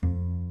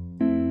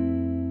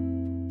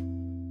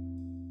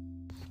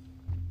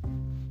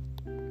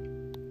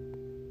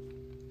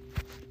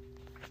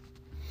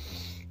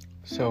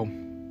So,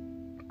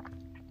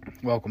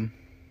 welcome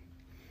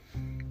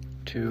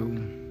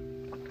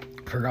to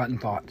Forgotten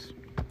Thoughts,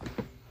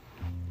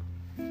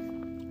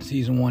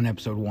 Season 1,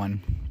 Episode 1,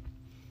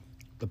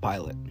 the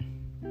pilot.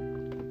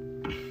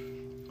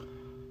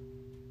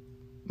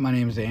 My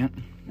name is Ant.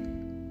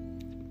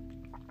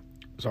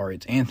 Sorry,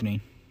 it's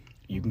Anthony.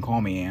 You can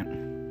call me Ant.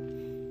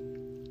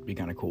 It'd be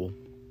kind of cool.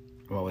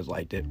 I've always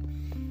liked it.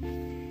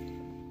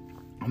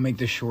 I'll make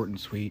this short and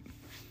sweet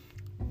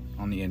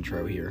on the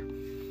intro here.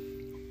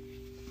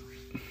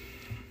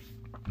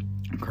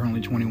 I'm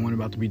currently 21,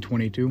 about to be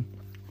 22.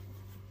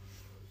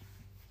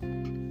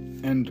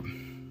 And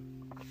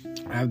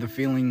I have the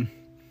feeling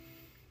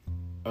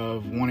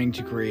of wanting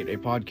to create a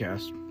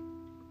podcast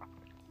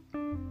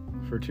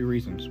for two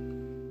reasons.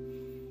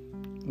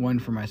 One,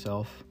 for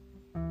myself,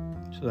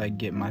 so that I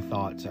get my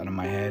thoughts out of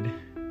my head.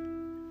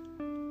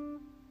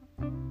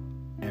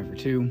 And for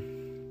two,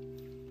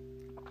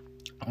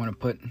 I want to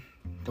put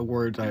the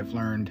words I've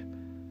learned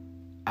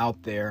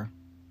out there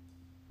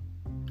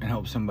and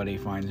hope somebody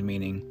finds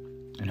meaning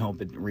and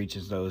hope it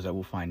reaches those that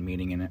will find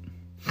meaning in it.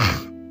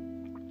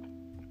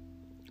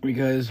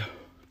 Because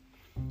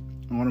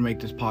I want to make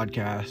this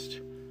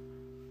podcast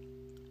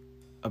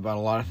about a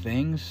lot of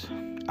things.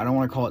 I don't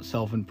want to call it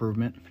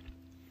self-improvement,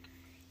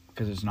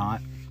 because it's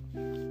not.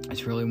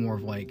 It's really more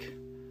of like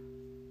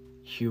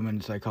human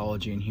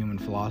psychology and human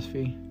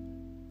philosophy.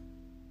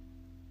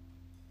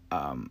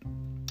 Talking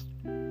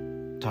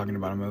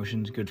about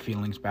emotions, good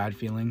feelings, bad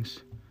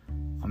feelings.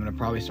 I'm going to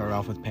probably start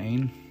off with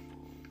pain,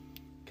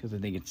 because I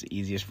think it's the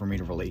easiest for me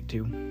to relate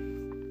to.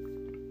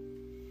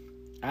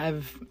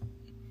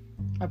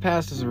 My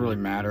past doesn't really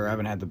matter. I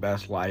haven't had the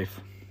best life.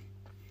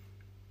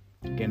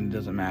 Again, it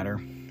doesn't matter.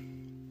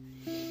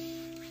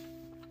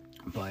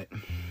 But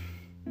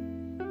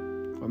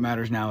what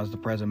matters now is the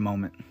present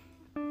moment.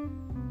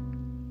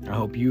 I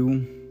hope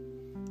you,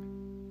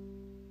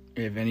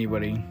 if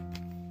anybody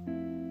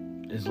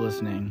is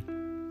listening,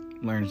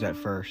 learns that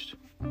first.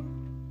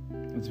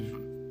 It's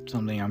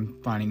something I'm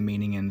finding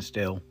meaning in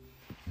still.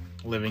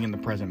 Living in the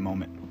present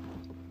moment.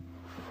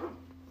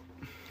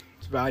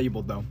 It's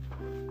valuable though.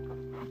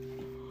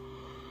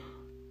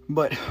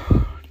 But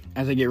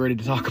as I get ready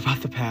to talk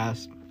about the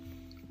past,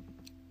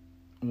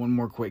 one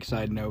more quick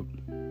side note.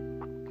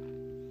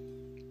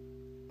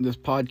 This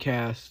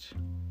podcast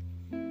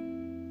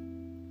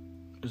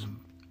is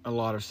a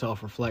lot of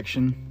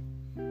self-reflection,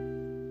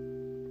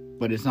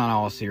 but it's not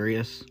all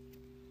serious.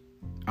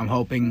 I'm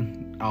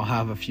hoping I'll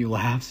have a few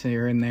laughs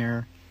here and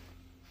there.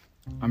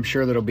 I'm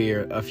sure there'll be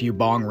a few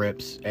bong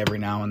rips every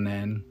now and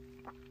then.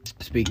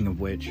 Speaking of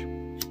which,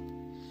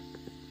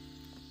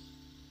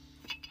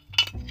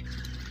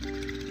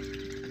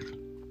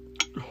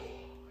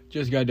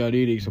 just got done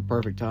eating, so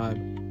perfect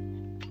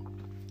time.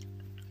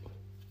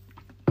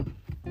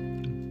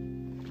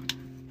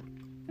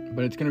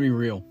 But it's gonna be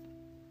real.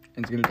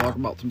 It's gonna talk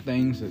about some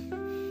things that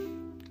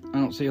I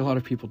don't see a lot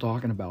of people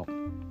talking about.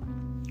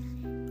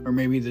 Or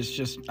maybe this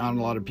just not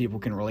a lot of people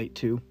can relate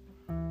to.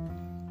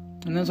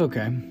 And that's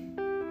okay.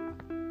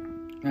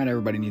 Not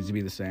everybody needs to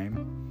be the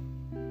same.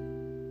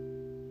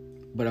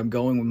 But I'm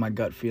going with my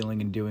gut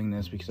feeling and doing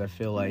this because I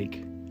feel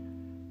like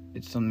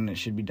it's something that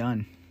should be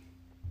done.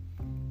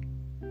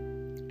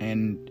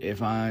 And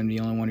if I'm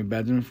the only one who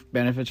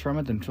benefits from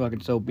it, then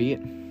fucking so be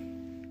it.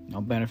 I'll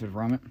benefit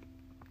from it.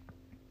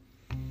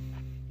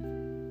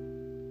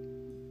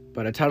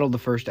 But I titled the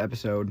first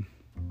episode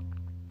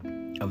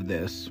of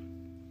this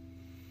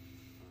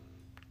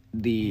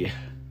the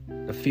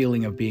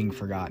feeling of being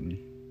forgotten.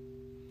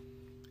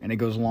 And it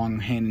goes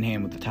along hand in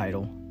hand with the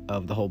title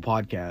of the whole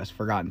podcast,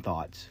 Forgotten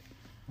Thoughts.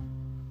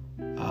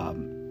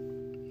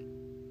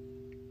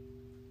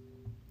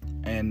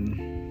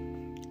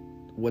 And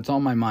what's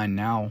on my mind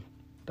now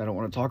that I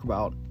want to talk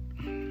about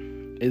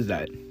is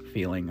that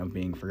feeling of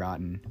being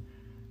forgotten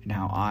and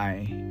how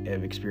I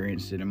have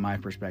experienced it and my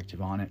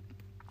perspective on it.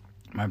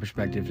 My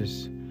perspective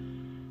is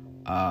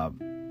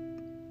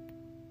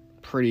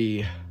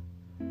pretty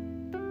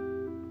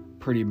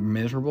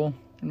miserable,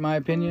 in my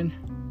opinion.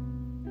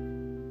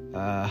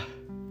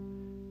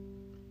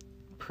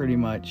 Pretty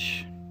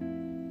much,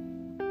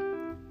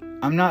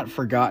 I'm not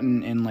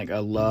forgotten in like a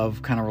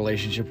love kind of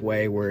relationship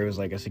way where it was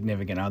like a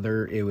significant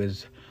other. It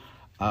was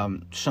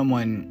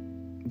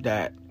someone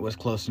that was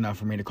close enough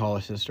for me to call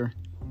a sister,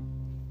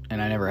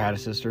 and I never had a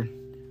sister,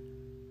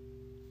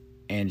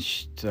 and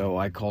so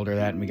I called her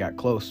that, and we got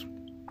close.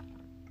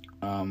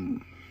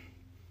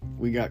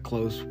 We got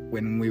close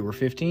when we were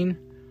 15,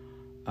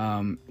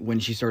 when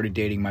she started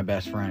dating my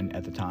best friend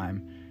at the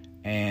time.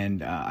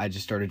 And I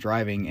just started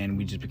driving, and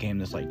we just became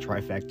this like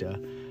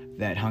trifecta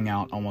that hung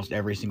out almost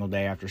every single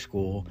day after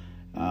school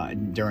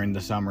during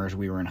the summers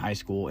we were in high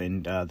school,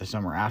 and the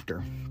summer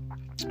after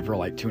for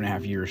like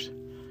 2.5 years.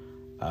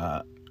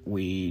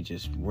 We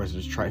just was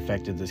this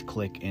trifecta, this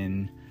clique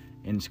in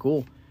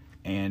school,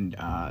 and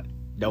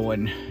no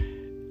one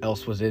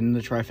else was in the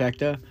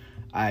trifecta.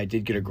 I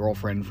did get a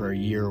girlfriend for a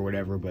year or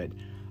whatever, but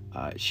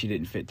she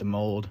didn't fit the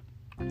mold.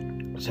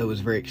 So it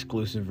was very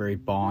exclusive, very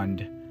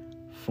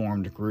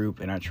bond-formed group,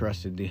 and I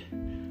trusted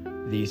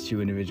these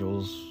two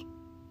individuals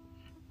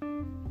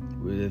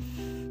with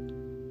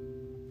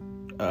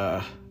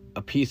a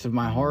piece of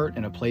my heart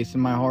and a place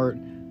in my heart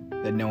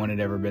that no one had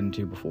ever been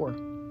to before.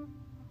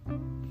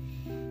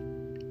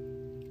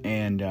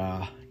 And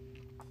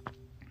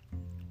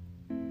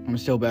I'm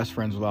still best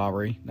friends with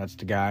Aubrey. That's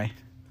the guy.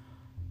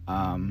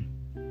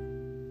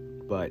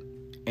 But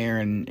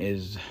Aaron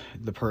is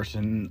the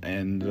person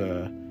and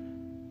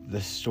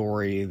the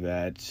story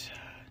that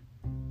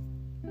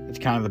it's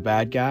kind of the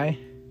bad guy,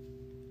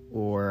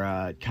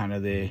 or kind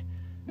of the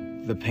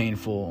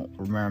painful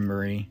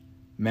memory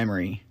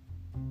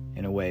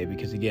in a way,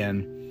 because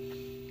again,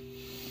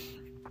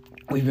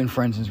 we've been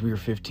friends since we were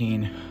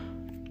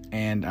 15,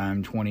 and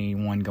I'm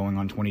 21 going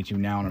on 22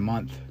 now in a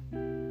month.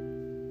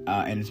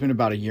 And it's been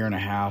about a year and a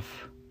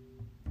half,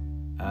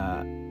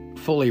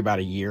 fully about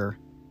a year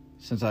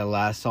since I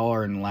last saw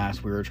her, and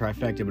last we were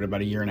trifecta, but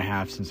about a year and a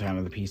half since kind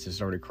of the pieces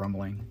started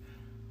crumbling.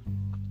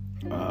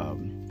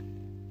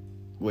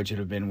 Which would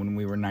have been when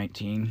we were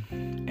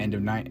 19, end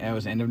of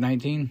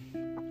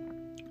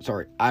 19?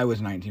 Sorry, I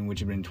was 19,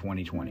 which would have been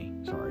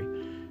 2020, sorry.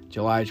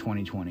 July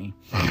 2020.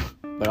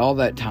 But all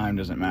that time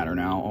doesn't matter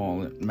now. All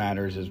that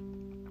matters is,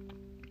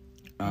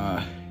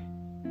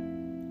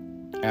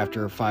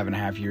 after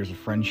 5.5 years of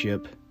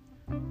friendship,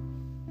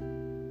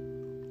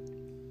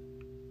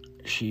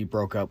 she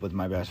broke up with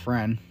my best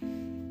friend,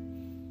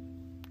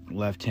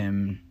 left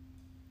him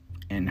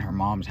in her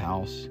mom's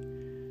house,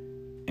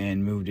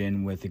 and moved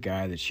in with the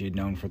guy that she had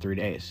known for 3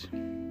 days.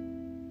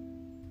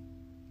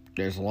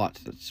 There's a lot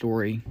to that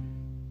story.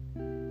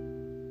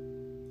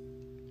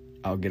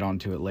 I'll get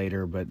onto it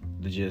later, but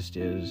the gist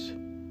is,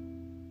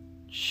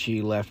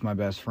 she left my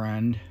best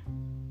friend,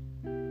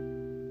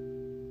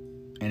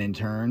 and in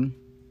turn,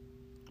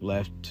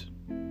 left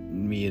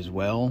me as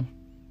well.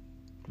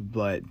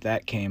 But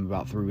that came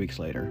about 3 weeks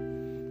later,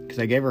 because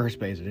I gave her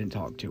space. I didn't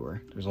talk to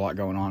her. There's a lot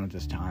going on at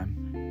this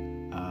time,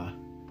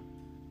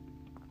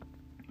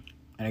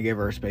 and I gave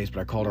her space, but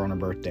I called her on her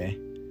birthday,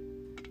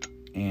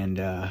 and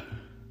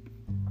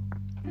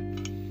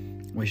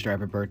we struck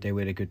up her birthday.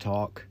 We had a good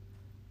talk,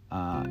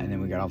 and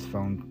then we got off the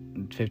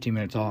phone,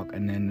 15-minute talk,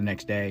 and then the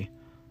next day,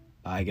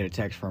 I get a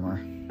text from her,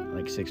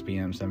 like 6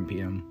 p.m., 7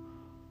 p.m.,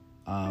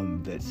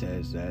 that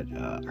says that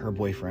her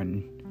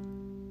boyfriend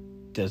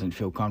doesn't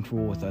feel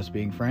comfortable with us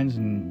being friends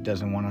and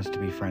doesn't want us to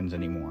be friends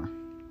anymore.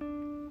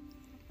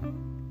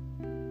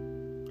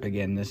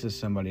 Again, this is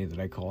somebody that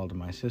I called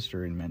my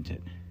sister and meant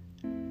it.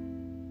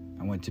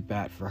 I went to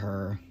bat for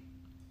her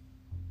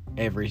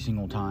every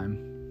single time,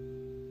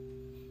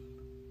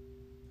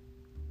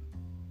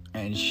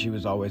 and she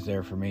was always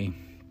there for me.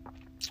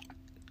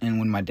 And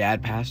when my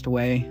dad passed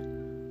away,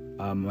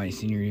 my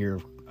senior year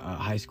of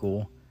high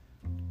school,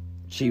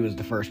 she was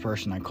the first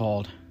person I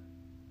called.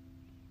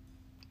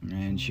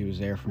 And she was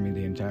there for me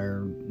the entire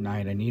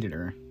night I needed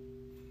her.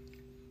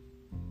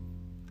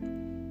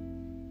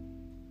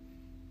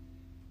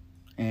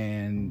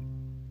 And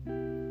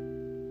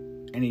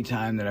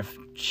anytime that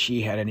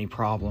she had any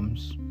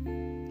problems,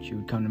 she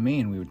would come to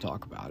me and we would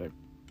talk about it.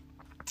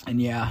 And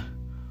yeah,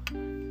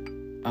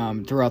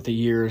 throughout the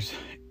years,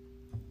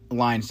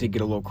 lines did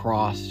get a little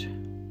crossed.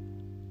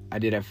 I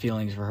did have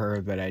feelings for her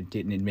that I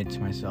didn't admit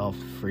to myself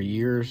for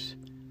years,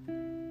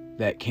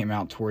 that came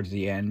out towards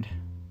the end.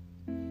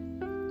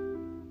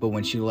 But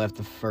when she left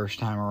the first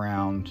time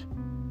around,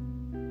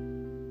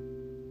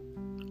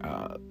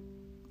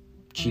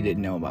 she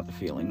didn't know about the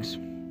feelings.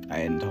 I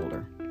hadn't told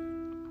her.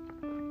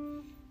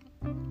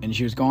 And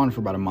she was gone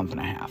for about a month and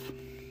a half,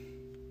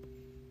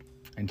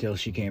 until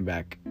she came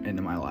back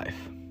into my life.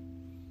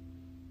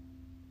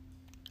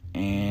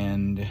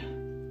 And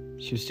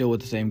she was still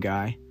with the same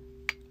guy.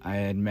 I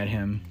had met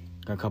him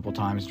a couple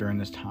times during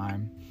this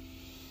time.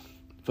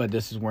 But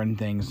this is when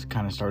things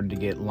kind of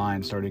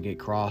lines started to get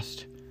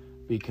crossed.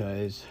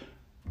 Because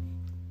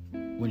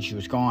when she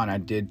was gone, I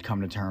did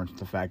come to terms with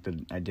the fact that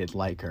I did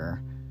like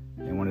her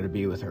and wanted to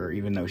be with her,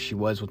 even though she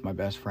was with my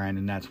best friend,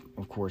 and that's,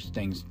 of course,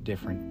 things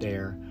different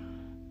there.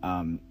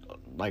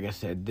 Like I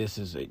said, this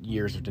is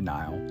years of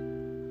denial.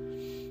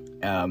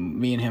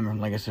 Me and him,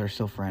 like I said, are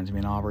still friends. Me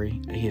and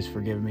Aubrey, he has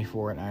forgiven me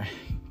for it. I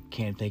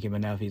can't thank him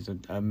enough. He's an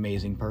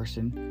amazing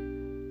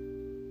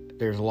person.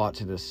 There's a lot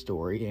to this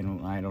story,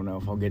 and I don't know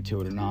if I'll get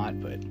to it or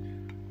not, but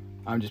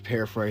I'm just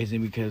paraphrasing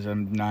because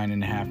I'm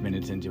 9.5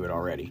 minutes into it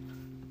already.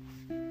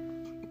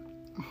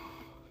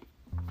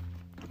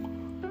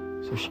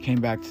 So she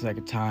came back the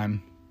second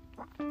time,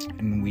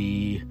 and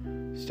we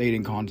stayed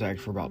in contact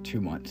for about 2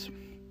 months.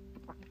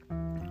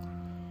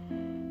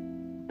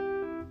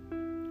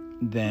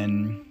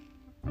 Then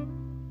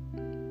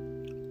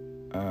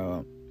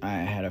I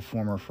had a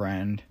former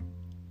friend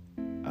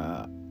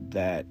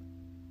that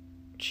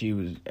she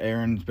was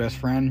Aaron's best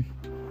friend,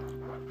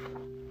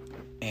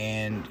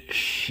 and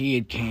she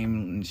had came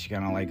and she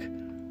kind of like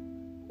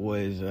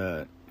was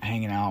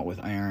hanging out with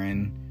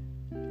Aaron,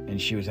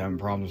 and she was having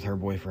problems with her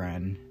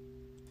boyfriend,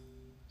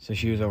 so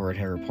she was over at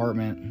her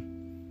apartment.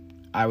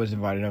 I was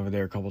invited over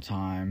there a couple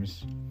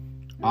times.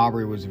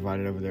 Aubrey was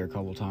invited over there a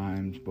couple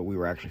times, but we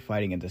were actually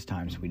fighting at this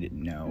time, so we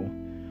didn't know.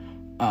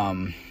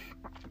 And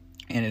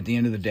at the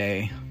end of the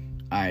day,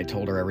 I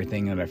told her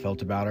everything that I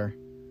felt about her.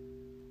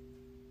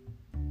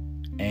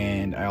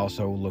 And I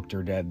also looked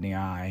her dead in the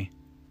eye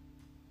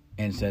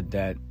and said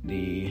that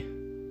the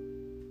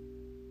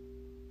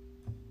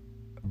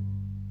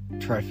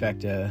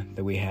trifecta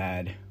that we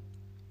had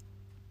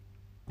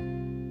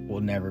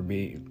would never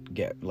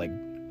get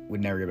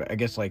back. I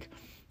guess, like,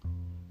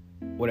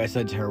 what I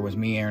said to her was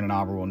me, Aaron, and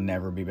Aubrey will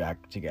never be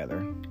back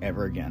together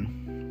ever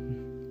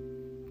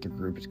again. The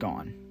group is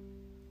gone.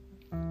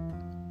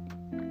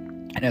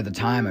 And at the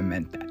time, I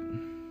meant that.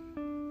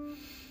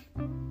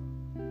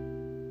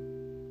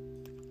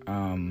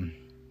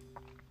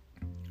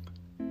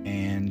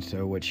 And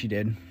so what she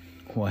did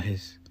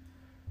was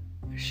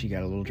she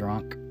got a little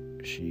drunk.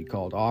 She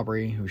called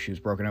Aubrey, who she was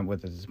broken up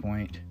with at this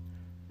point,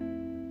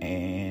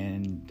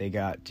 and they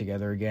got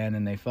together again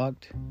and they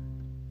fucked.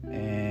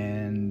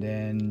 And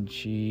then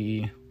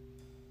she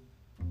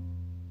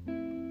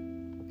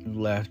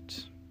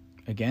left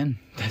again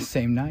that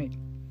same night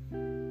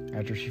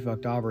after she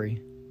fucked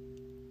Aubrey,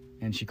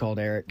 and she called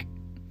Eric.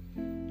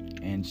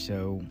 And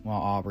so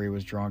while Aubrey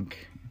was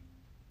drunk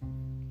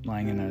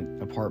lying in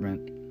an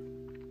apartment,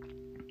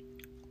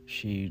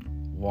 she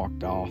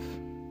walked off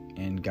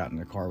and got in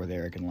the car with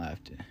Eric and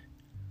left.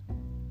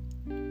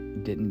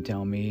 Didn't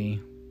tell me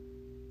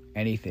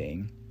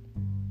anything,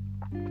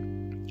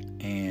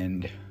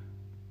 and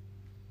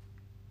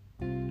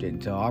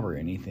didn't tell Aubrey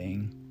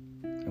anything,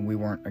 and we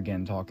weren't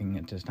again talking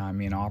at this time,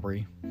 me and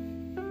Aubrey.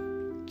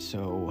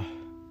 So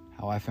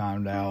how I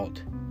found out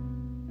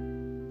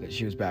that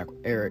she was back with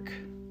Eric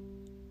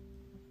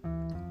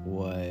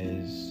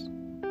was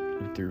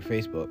through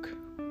Facebook.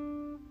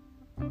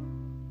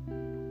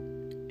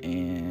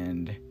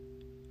 And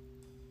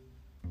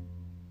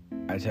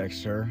I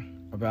texted her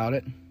about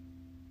it,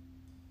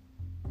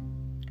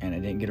 and I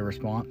didn't get a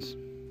response.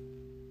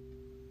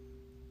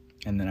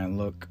 And then I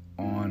look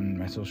on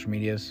my social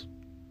medias,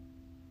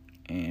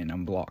 and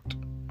I'm blocked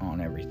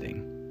on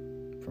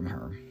everything from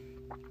her.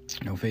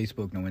 No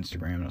Facebook, no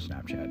Instagram, no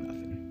Snapchat,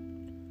 nothing.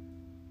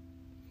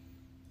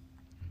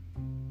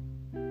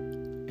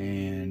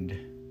 And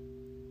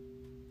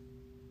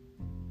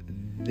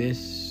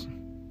this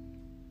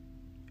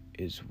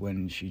is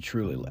when she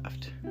truly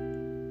left,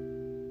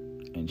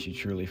 and she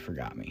truly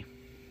forgot me,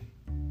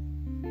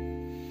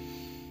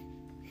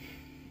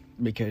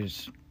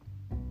 because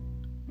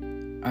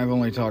I've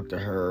only talked to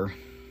her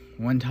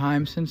one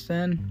time since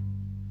then,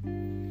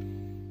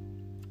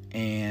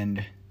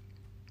 and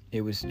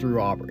it was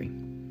through Aubrey.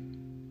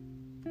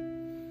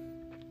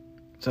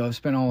 So I've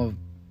spent all of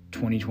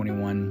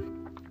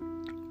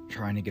 2021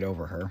 trying to get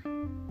over her,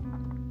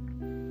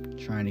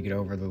 trying to get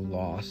over the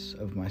loss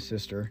of my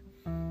sister,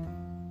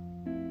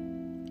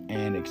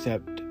 and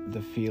accept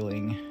the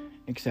feeling,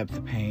 accept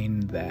the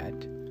pain that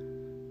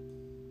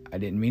I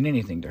didn't mean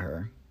anything to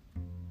her.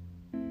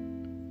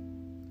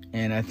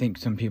 And I think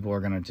some people are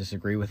going to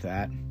disagree with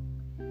that.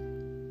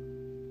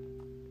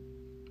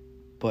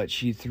 But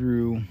she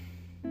threw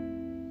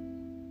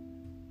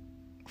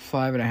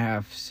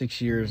 5.5,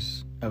 6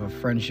 years of a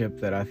friendship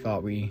that I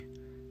thought we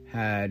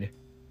had,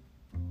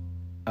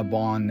 a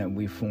bond that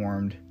we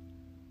formed,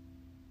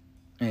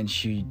 and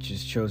she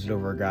just chose it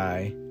over a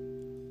guy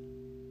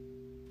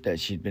that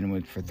she'd been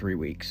with for 3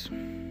 weeks.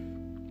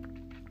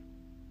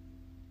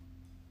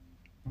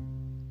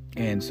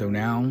 And so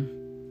now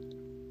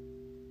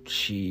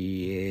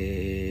she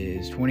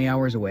is 20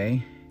 hours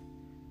away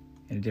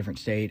in a different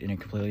state, in a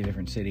completely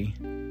different city,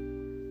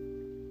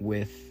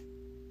 with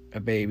a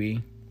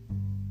baby,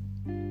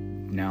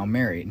 now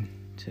married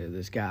to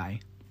this guy.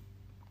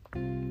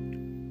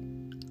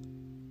 And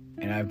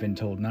I've been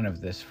told none of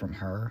this from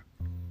her.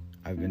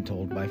 I've been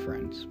told by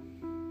friends.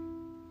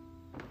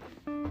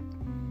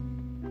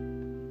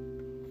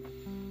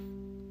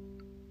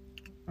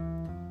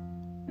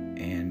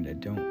 And I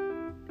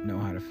don't know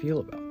how to feel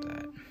about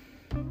that.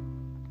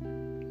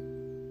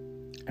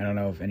 I don't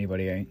know if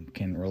anybody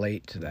can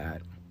relate to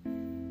that,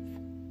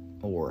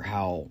 or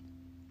how,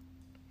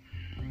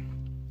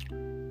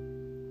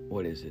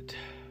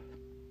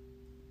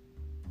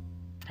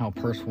 how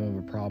personal of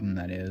a problem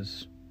that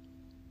is.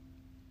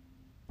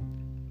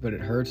 But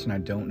it hurts, and I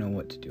don't know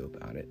what to do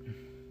about it.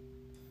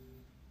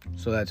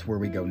 So that's where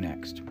we go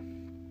next.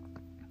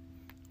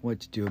 What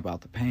to do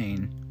about the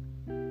pain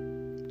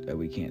that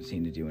we can't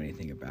seem to do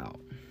anything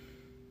about.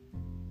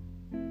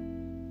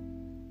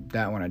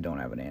 That one I don't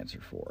have an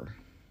answer for,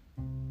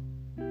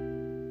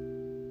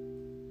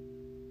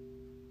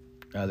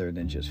 other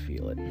than just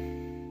feel it.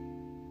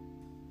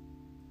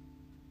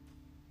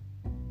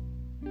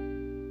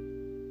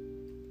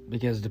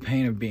 Because the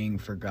pain of being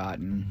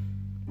forgotten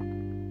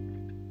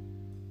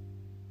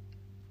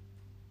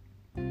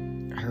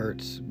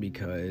hurts,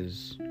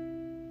 because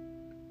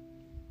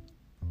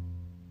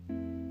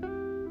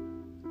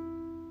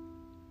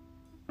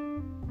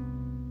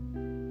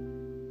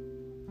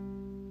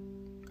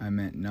I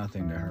meant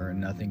nothing to her, and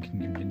nothing can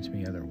convince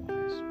me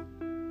otherwise.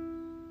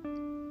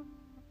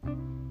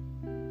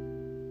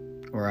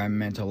 Or I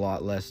meant a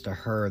lot less to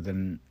her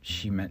than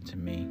she meant to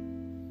me.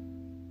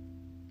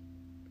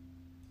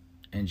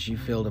 and she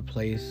filled a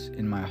place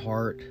in my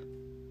heart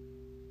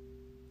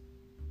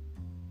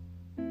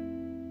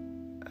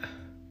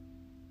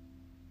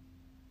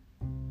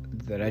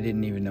that I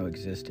didn't even know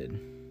existed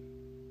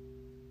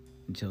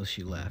until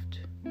she left.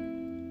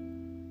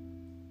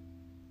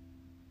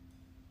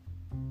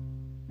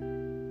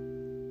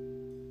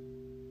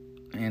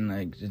 And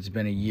like, it's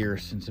been a year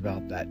since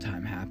about that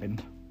time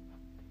happened.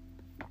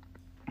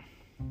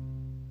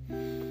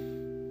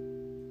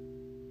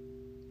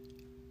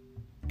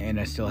 And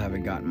I still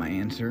haven't gotten my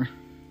answer.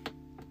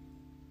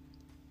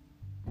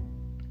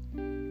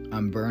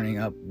 I'm burning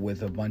up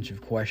with a bunch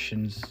of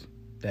questions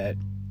that,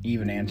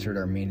 even answered,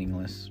 are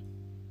meaningless.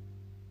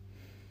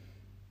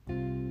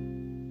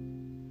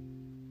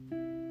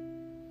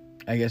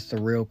 I guess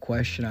the real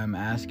question I'm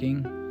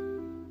asking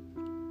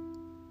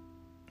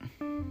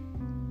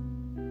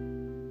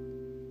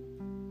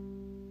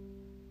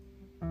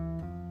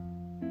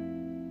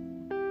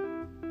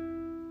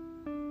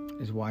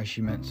is why she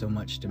meant so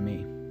much to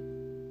me.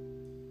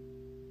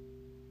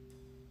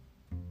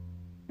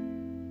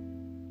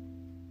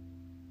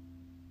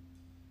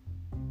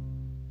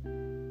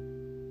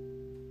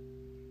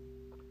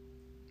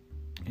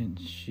 And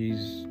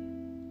she's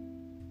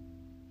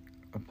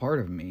a part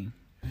of me,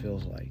 it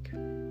feels like.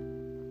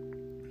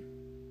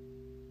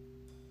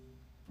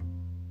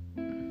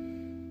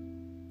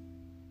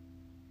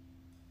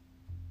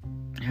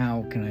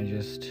 How can I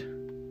just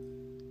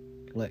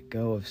let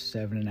go of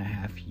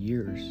 7.5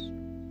 years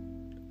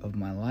of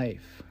my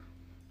life?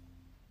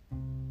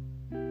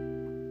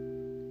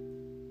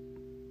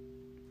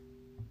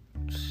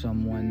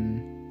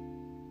 Someone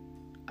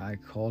I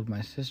called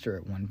my sister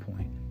at one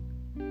point.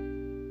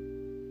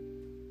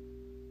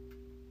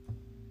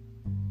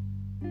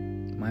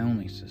 My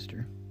only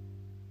sister.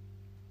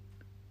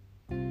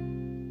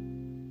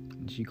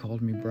 And she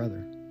called me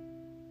brother.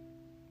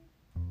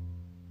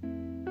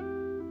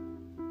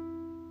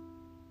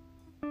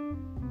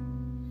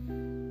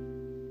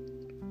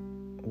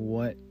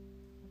 What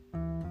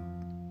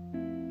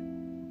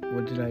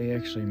did I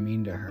actually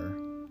mean to her?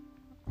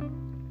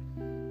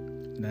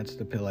 That's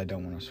the pill I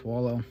don't want to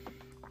swallow.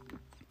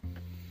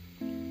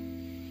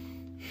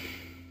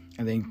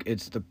 I think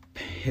it's the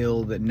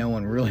pill that no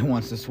one really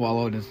wants to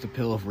swallow, and it's the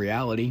pill of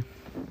reality.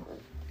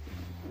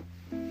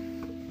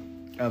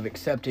 Of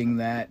accepting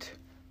that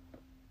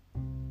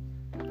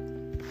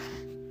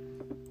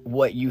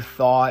what you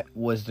thought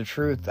was the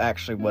truth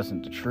actually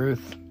wasn't the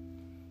truth,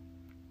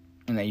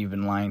 and that you've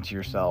been lying to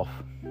yourself.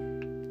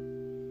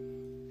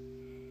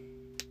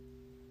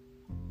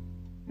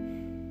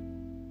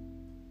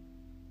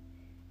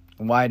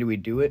 Why do we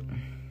do it?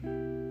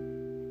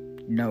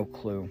 No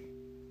clue.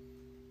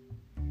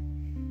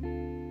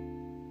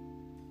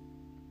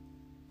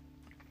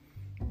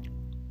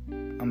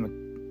 I'm a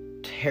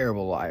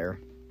terrible liar.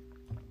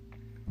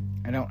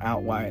 I don't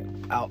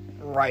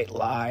outright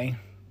lie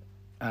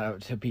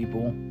to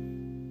people,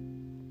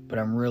 but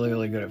I'm really,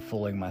 really good at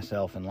fooling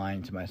myself and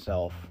lying to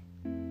myself.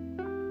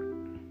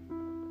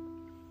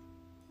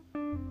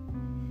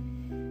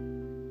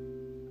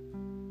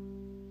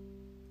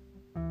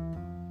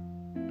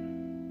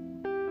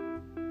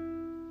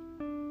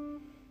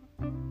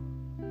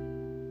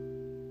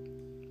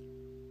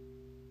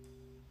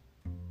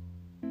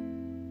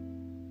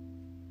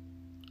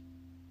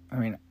 I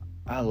mean,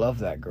 I love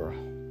that girl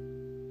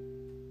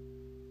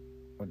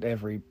with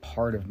every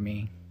part of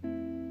me,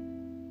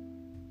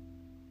 and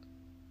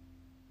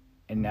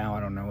now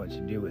I don't know what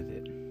to do with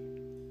it.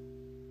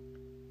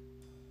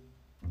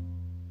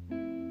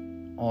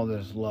 All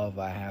this love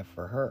I have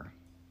for her.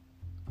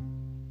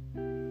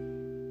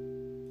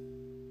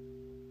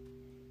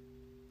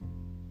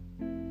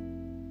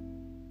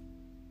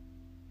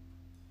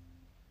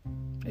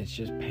 It's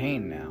just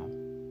pain now.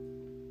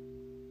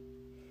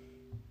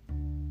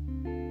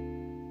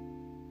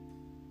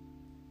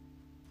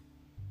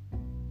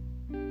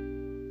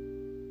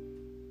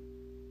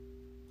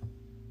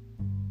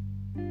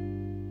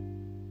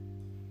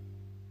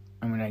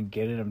 I mean, I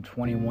get it, I'm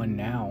 21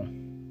 now.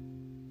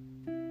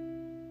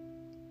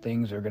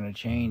 Things are gonna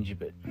change,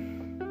 but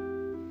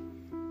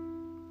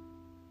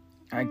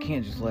I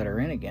can't just let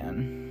her in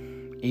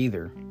again,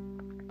 either.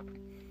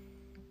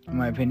 In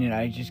my opinion,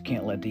 I just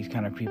can't let these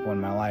kind of people in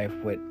my life.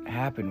 What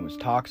happened was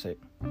toxic.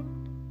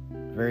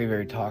 Very,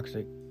 very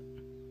toxic.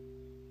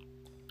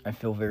 I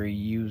feel very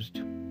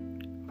used.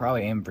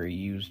 Probably am very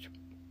used.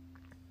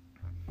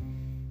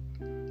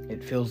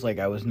 It feels like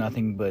I was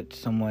nothing but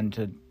someone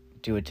to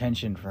do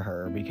attention for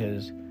her,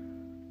 because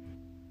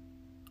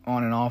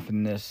on and off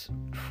in this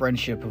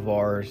friendship of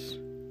ours,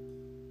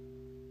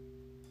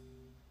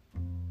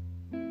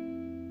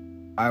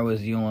 I was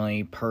the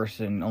only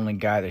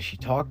guy that she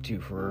talked to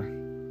for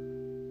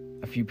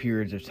a few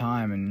periods of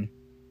time,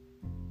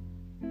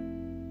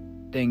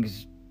 and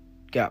things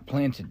got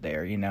planted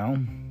there, you know?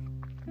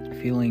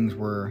 Feelings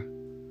were,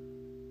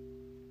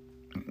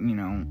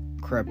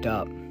 crept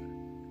up.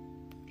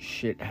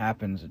 Shit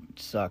happens. It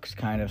sucks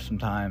kind of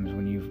sometimes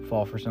when you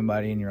fall for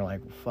somebody and you're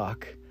like, well,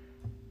 fuck,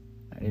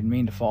 I didn't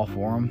mean to fall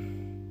for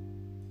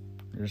them.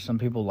 There's some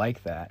people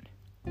like that.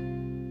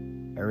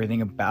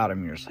 Everything about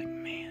him, you're just like,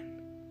 man.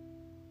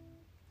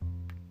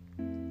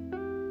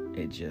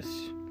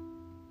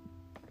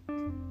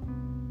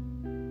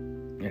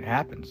 It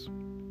happens.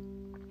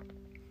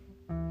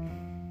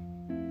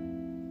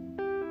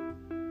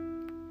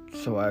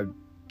 So I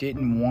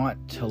didn't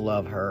want to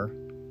love her,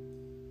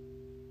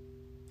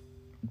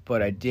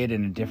 but I did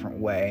in a different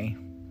way.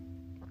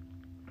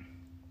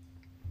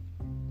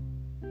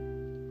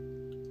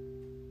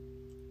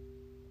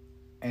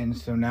 And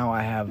so now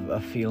I have a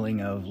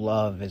feeling of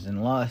love as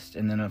in lust,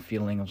 and then a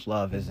feeling of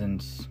love as in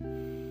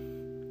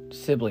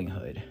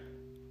siblinghood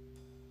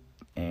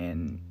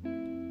and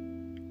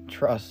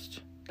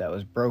trust that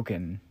was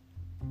broken.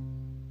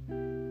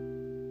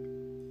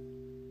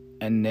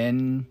 And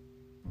then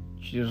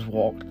she just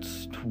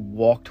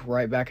walked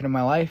right back into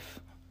my life,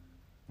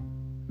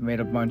 made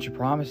a bunch of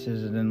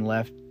promises, and then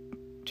left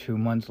 2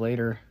 months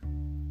later.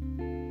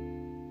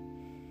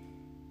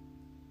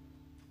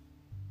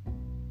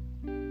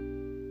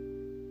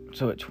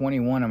 So at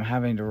 21, I'm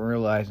having to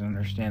realize and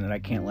understand that I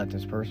can't let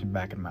this person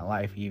back in my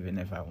life, even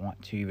if I want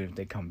to, even if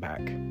they come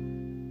back.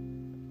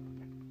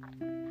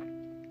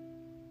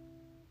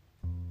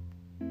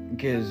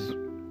 Because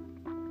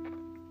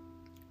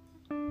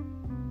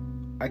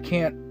I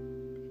can't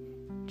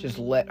just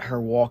let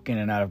her walk in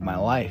and out of my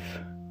life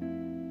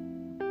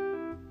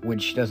when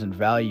she doesn't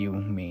value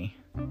me.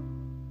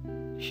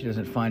 She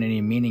doesn't find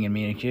any meaning in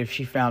me. And if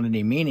she found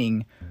any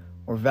meaning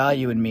or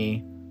value in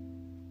me,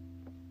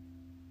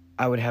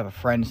 I would have a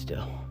friend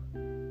still.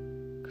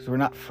 Because we're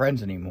not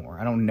friends anymore.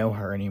 I don't know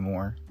her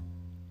anymore.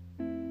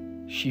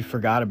 She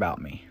forgot about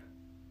me.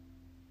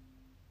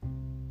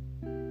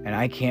 And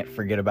I can't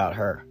forget about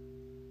her.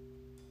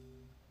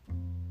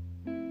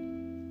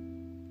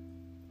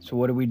 So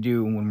what do we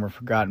do when we're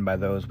forgotten by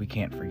those we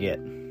can't forget?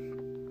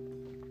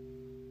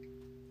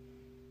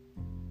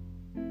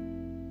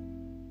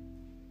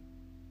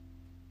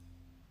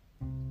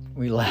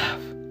 We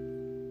laugh.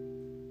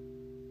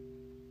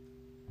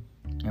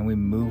 And we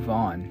move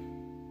on.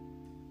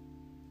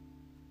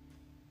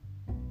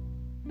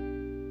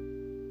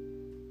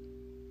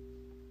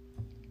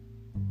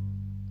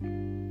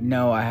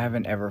 No, I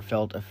haven't ever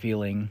felt a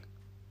feeling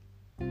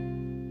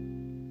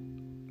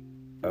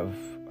of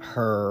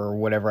her or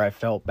whatever I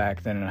felt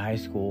back then in high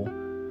school.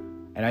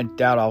 And I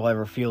doubt I'll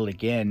ever feel it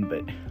again,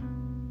 but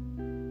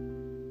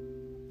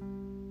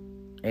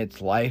it's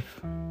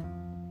life.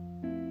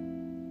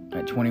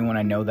 At 21,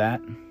 I know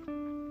that.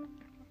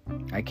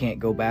 I can't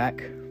go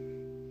back.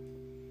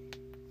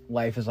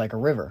 Life is like a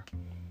river,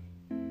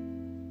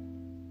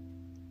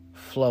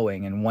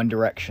 flowing in one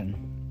direction.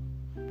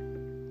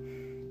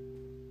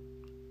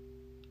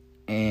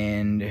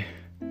 And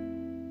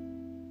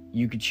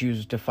you could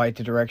choose to fight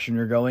the direction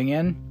you're going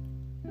in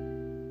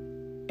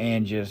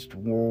and just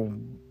will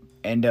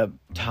end up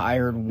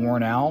tired,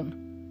 worn out,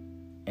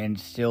 and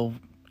still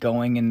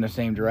going in the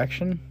same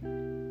direction.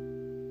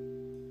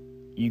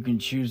 You can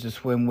choose to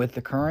swim with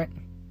the current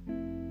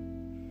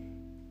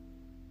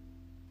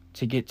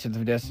to get to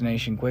the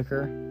destination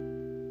quicker,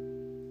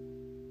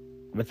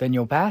 but then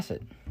you'll pass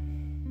it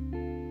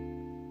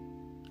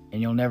and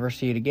you'll never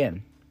see it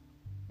again.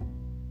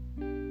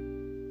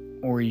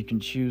 Or you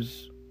can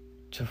choose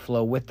to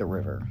flow with the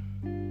river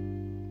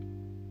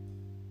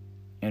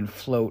and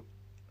float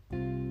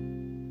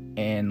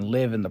and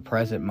live in the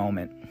present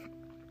moment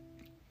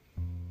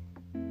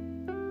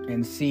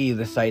and see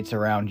the sights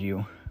around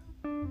you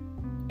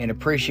and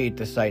appreciate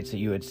the sights that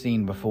you had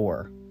seen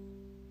before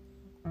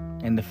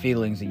and the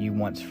feelings that you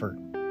once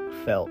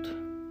felt.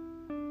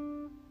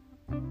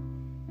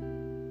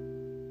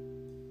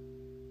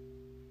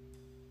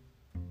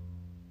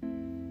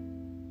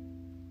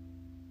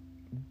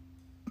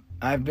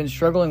 I've been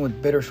struggling with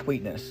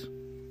bittersweetness.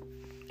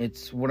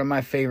 It's one of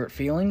my favorite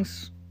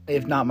feelings,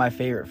 if not my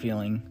favorite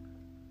feeling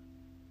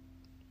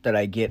that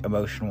I get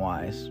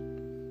emotion-wise.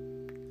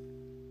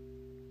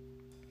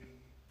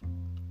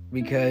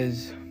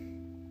 Because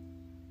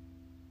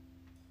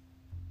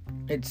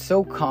it's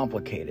so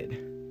complicated.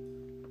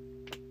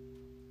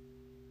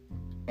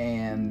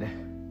 And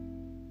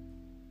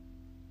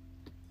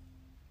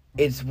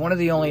it's one of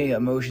the only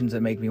emotions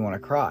that make me want to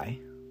cry.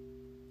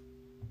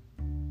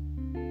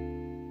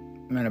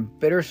 And a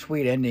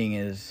bittersweet ending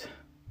is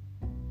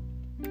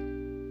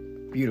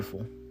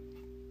beautiful.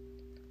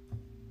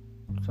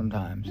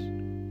 Sometimes.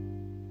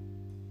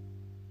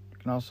 It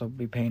can also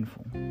be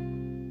painful.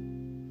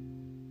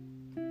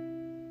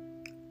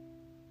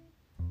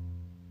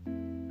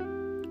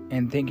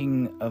 And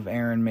thinking of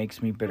Aaron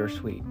makes me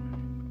bittersweet.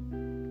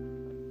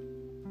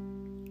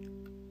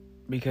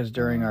 Because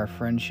during our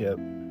friendship,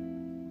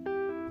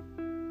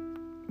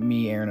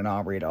 me, Aaron, and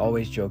Aubrey had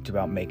always joked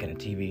about making a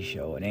TV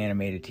show, an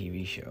animated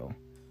TV show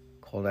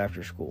called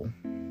After School.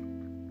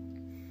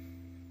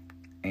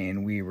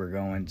 And we were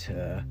going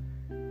to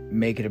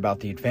make it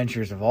about the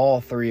adventures of all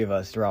three of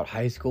us throughout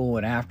high school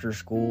and after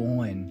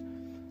school, and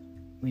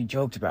we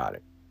joked about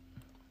it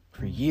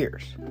for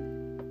years.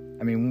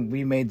 I mean,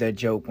 we made that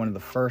joke one of the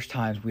first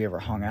times we ever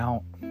hung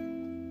out.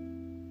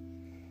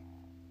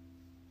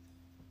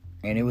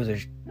 And it was a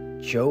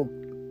joke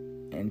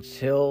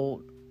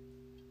until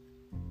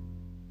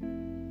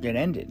it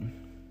ended.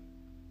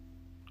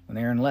 When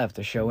Aaron left,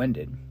 the show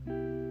ended.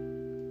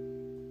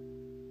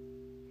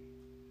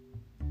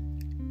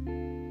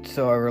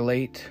 So I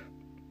relate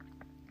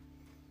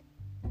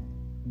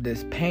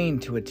this pain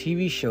to a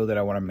TV show that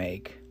I want to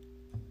make.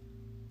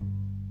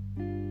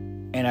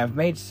 And I've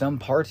made some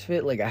parts of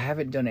it. Like, I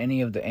haven't done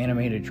any of the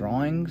animated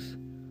drawings,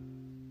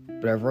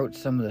 but I wrote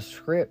some of the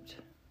script.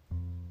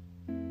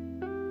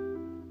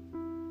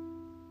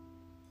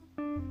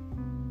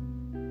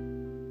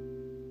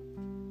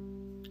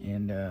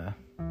 And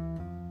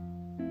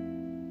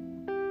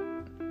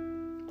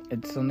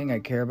it's something I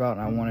care about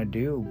and I want to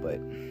do, but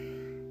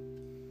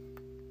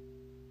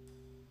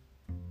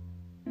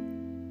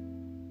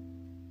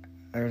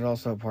there's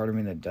also a part of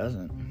me that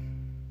doesn't.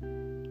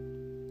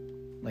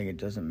 Like, it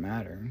doesn't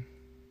matter.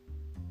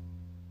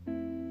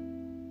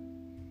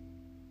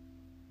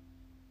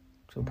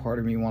 So part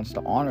of me wants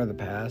to honor the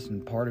past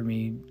and part of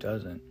me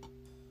doesn't.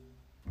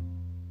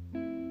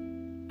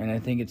 And I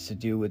think it's to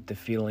do with the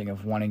feeling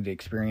of wanting to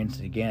experience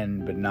it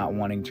again, but not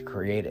wanting to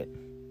create it.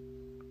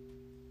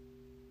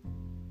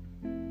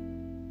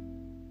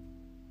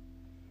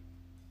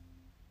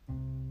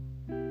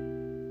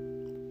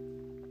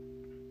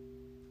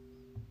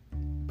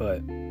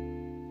 But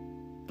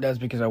that's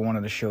because I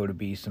wanted the show to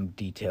be some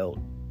detailed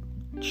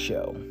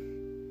show.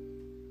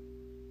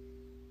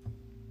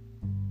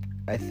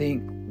 I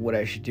think what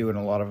I should do, and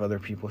a lot of other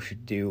people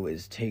should do,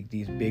 is take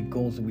these big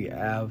goals that we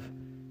have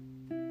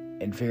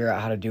and figure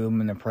out how to do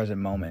them in the present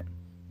moment.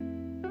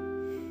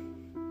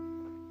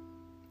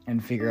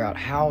 And figure out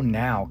how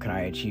now can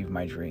I achieve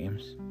my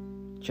dreams.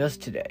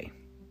 Just today.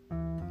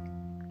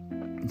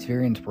 It's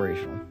very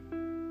inspirational.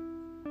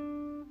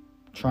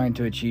 Trying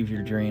to achieve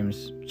your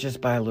dreams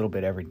just by a little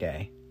bit every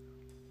day.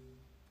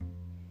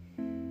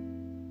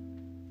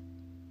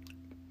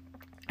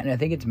 And I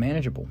think it's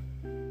manageable.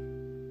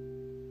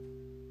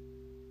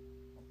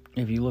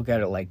 If you look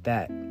at it like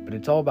that. But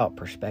it's all about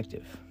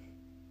perspective.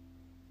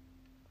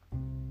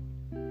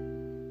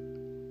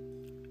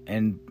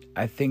 And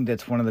I think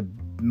that's one of the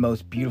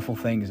most beautiful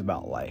things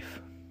about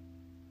life.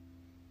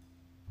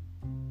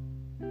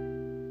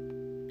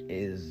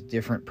 Is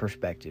different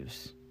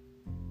perspectives.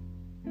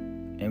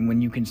 And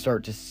when you can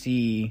start to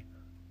see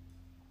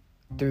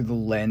through the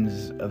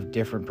lens of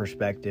different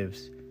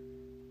perspectives,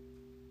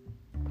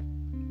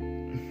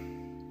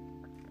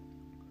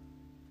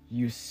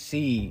 you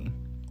see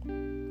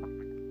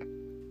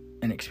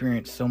and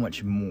experience so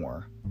much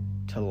more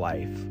to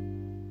life.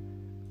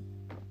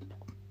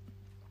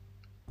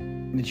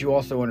 That you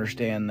also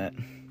understand that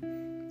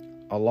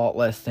a lot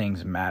less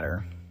things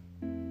matter.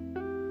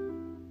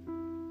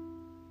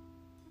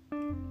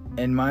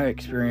 In my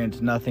experience,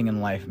 nothing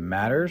in life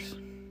matters,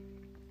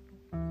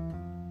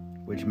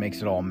 which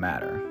makes it all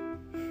matter.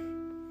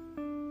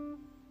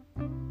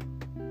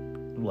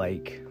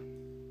 Like,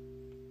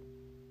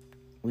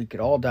 we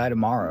could all die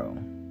tomorrow.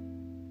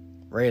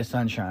 Ray of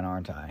sunshine,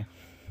 aren't I?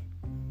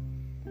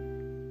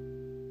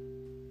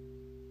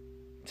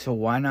 So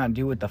why not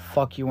do what the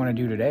fuck you want to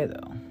do today,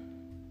 though?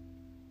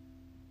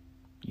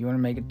 You want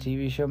to make a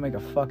TV show? Make a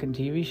fucking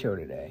TV show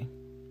today.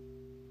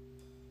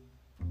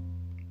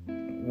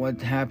 What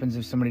happens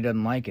if somebody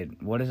doesn't like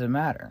it? What does it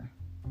matter?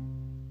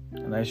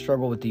 And I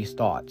struggle with these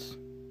thoughts.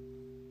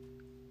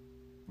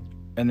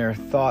 And they're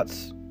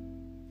thoughts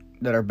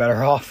that are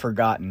better off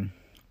forgotten.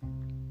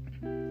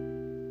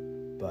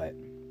 But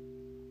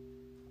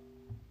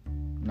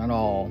not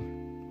all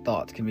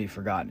thoughts can be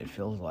forgotten, it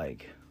feels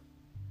like.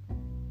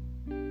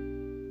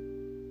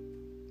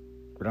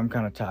 But I'm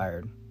kind of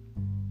tired.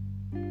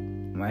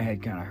 My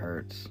head kind of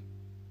hurts.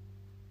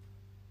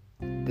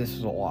 This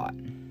is a lot.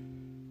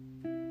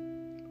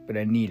 But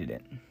I needed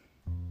it.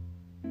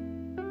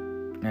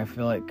 And I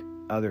feel like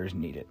others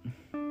need it.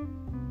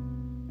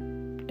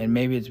 And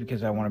maybe it's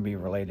because I want to be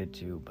related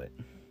to, but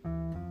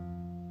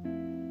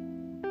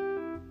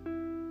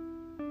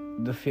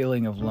the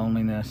feeling of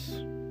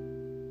loneliness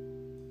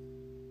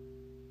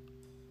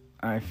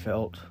I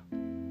felt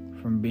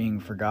from being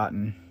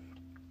forgotten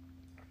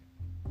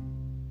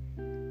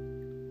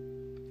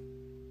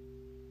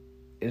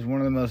is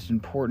one of the most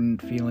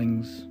important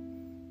feelings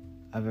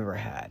I've ever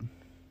had.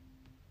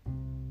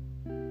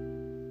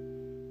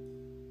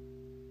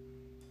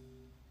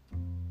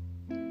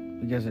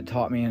 Because it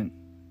taught me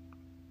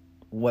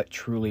what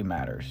truly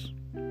matters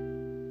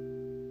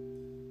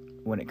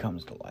when it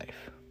comes to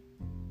life.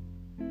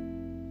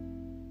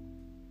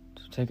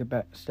 So take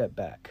a step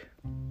back.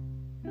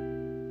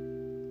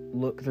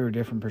 Look through a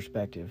different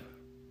perspective.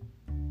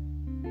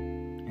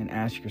 And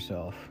ask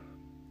yourself,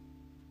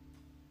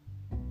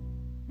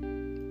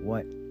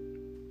 what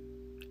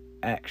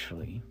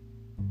actually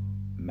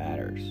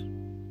matters?